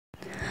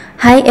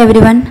Hi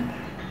everyone.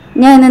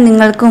 ഞാൻ ഇന്ന്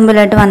നിങ്ങൾക്ക്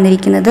മുമ്പിലായിട്ട്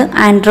വന്നിരിക്കുന്നത്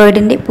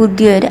ആൻഡ്രോയിഡിന്റെ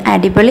പുതിയൊരു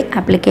അടിപൊളി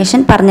ആപ്ലിക്കേഷൻ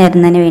പറഞ്ഞു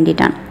തരുന്നതിന്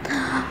വേണ്ടിയിട്ടാണ്.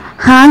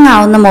 ഹാങ്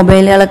ആവുന്ന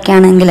മൊബൈലുകളൊക്കെ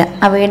ആണെങ്കിൽ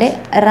അവയുടെ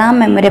RAM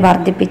മെമ്മറി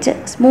വർദ്ധിപ്പിച്ച്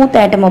സ്മൂത്ത്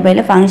ആയിട്ട് മൊബൈൽ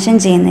ഫംഗ്ഷൻ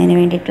ചെയ്യുന്നതിന്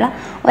വേണ്ടിയിട്ടുള്ള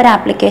ഒരു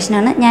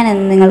ആപ്ലിക്കേഷനാണ് ഞാൻ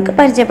ഇന്ന് നിങ്ങൾക്ക്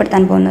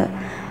പരിചയപ്പെടുത്താൻ പോകുന്നത്.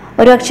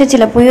 ഒരുപക്ഷേ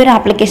ചിലപ്പോൾ ഈ ഒരു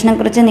ആപ്ലിക്കേഷനെ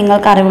കുറിച്ച്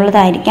നിങ്ങൾക്ക്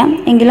അറിവുള്ളതായിരിക്കാം,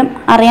 എങ്കിലും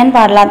അറിയാൻ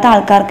പാടില്ലാത്ത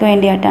ആൾക്കാർക്ക്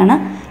വേണ്ടിയിട്ടാണ്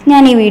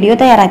ഞാൻ ഈ വീഡിയോ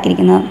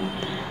തയ്യാറാക്കിയിരിക്കുന്നത്.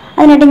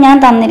 അതിനായിട്ട് ഞാൻ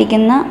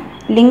തന്നിരിക്കുന്ന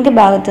ലിങ്ക്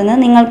ഭാഗത്തുനിന്ന്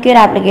നിങ്ങൾക്ക് ഈ ഒരു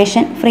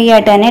ആപ്ലിക്കേഷൻ ഫ്രീ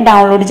ആയിട്ട് തന്നെ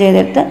ഡൗൺലോഡ്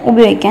ചെയ്തെടുത്ത്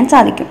ഉപയോഗിക്കാൻ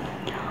സാധിക്കും.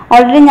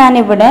 ഓൾറെഡി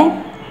ഞാനിവിടെ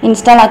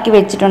ഇൻസ്റ്റാൾ ആക്കി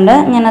വെച്ചിട്ടുണ്ട്.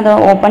 ഞാനത്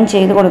ഓപ്പൺ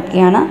ചെയ്ത്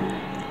കൊടുക്കുകയാണ്.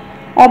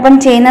 ഓപ്പൺ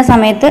ചെയ്യുന്ന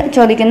സമയത്ത്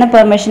ചോദിക്കുന്ന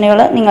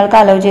പെർമിഷനുകൾ നിങ്ങൾക്ക്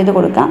അലോ ചെയ്ത്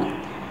കൊടുക്കാം.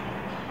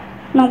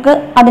 നമുക്ക്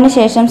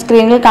അതിനുശേഷം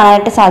സ്ക്രീനിൽ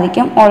കാണാനായിട്ട്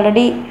സാധിക്കും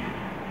ഓൾറെഡി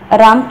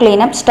RAM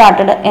ക്ലീനപ്പ്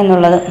സ്റ്റാർട്ടഡ്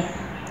എന്നുള്ളത്.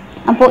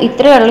 അപ്പോൾ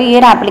ഇത്രയേ ഉള്ളൂ. ഈ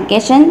ഒരു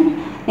ആപ്ലിക്കേഷൻ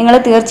നിങ്ങൾ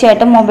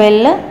തീർച്ചയായിട്ടും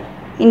മൊബൈലിൽ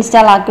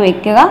ഇൻസ്റ്റാൾ ആക്കി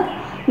വെക്കുക.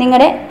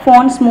 നിങ്ങളുടെ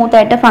ഫോൺ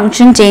സ്മൂത്തായിട്ട്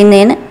ഫംഗ്ഷൻ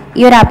ചെയ്യുന്നതിന്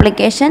ഈ ഒരു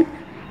ആപ്ലിക്കേഷൻ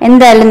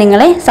എന്തായാലും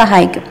നിങ്ങളെ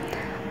സഹായിക്കും.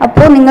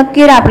 അപ്പോൾ നിങ്ങൾക്ക്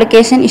ഈ ഒരു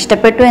ആപ്ലിക്കേഷൻ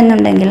ഇഷ്ടപ്പെട്ടു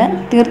എന്നുണ്ടെങ്കിൽ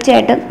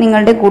തീർച്ചയായിട്ടും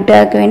നിങ്ങളുടെ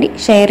കൂട്ടുകാർക്ക് വേണ്ടി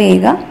ഷെയർ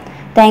ചെയ്യുക.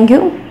 Thank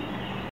you.